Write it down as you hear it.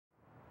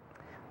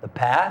The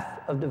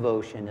path of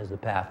devotion is the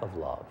path of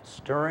love,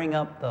 stirring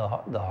up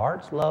the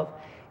heart's love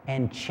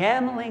and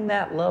channeling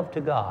that love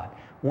to God.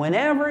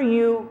 Whenever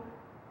you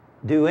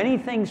do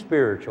anything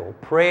spiritual,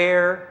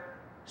 prayer,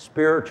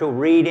 spiritual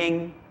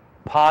reading,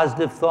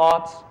 positive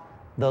thoughts,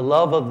 the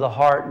love of the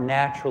heart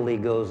naturally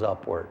goes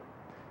upward.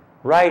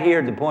 Right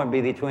here, the point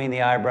between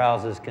the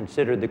eyebrows is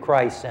considered the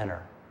Christ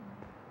center,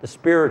 the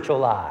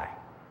spiritual eye.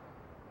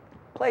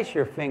 Place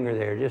your finger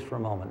there just for a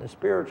moment, the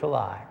spiritual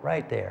eye,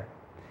 right there.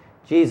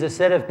 Jesus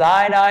said, if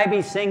thine eye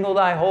be single,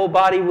 thy whole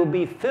body will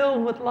be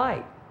filled with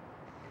light.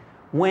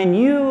 When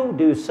you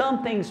do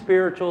something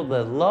spiritual,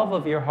 the love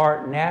of your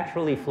heart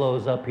naturally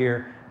flows up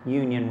here,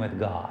 union with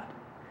God.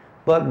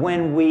 But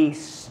when we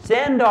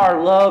send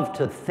our love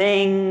to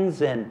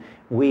things and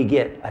we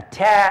get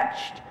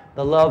attached,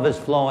 the love is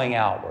flowing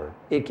outward.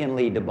 It can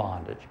lead to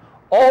bondage.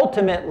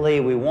 Ultimately,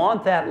 we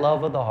want that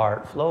love of the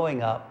heart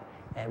flowing up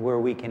and where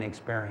we can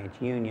experience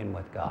union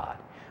with God.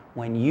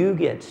 When you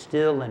get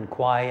still and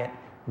quiet,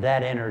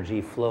 that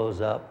energy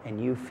flows up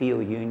and you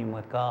feel union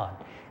with God.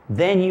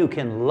 Then you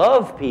can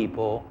love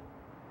people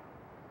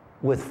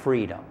with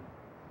freedom.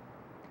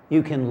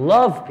 You can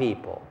love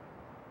people,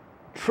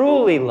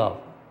 truly love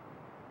them,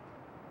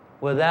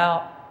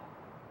 without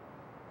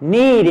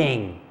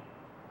needing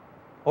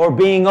or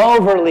being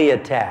overly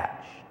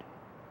attached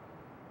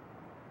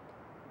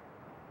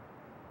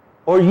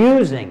or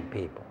using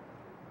people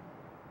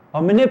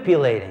or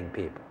manipulating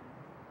people,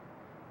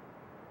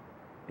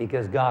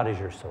 because God is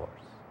your source.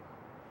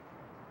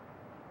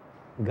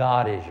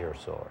 God is your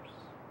source.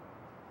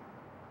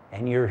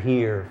 And you're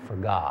here for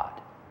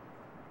God.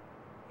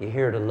 You're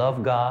here to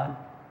love God,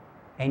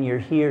 and you're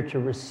here to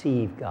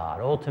receive God.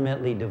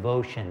 Ultimately,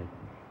 devotion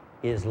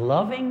is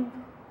loving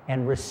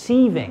and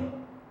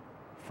receiving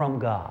from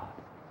God.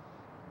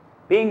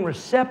 Being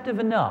receptive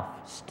enough,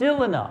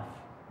 still enough,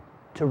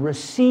 to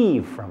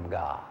receive from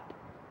God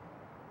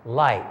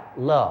light,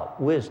 love,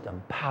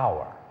 wisdom,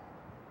 power,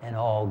 and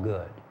all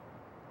good.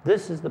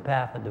 This is the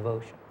path of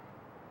devotion.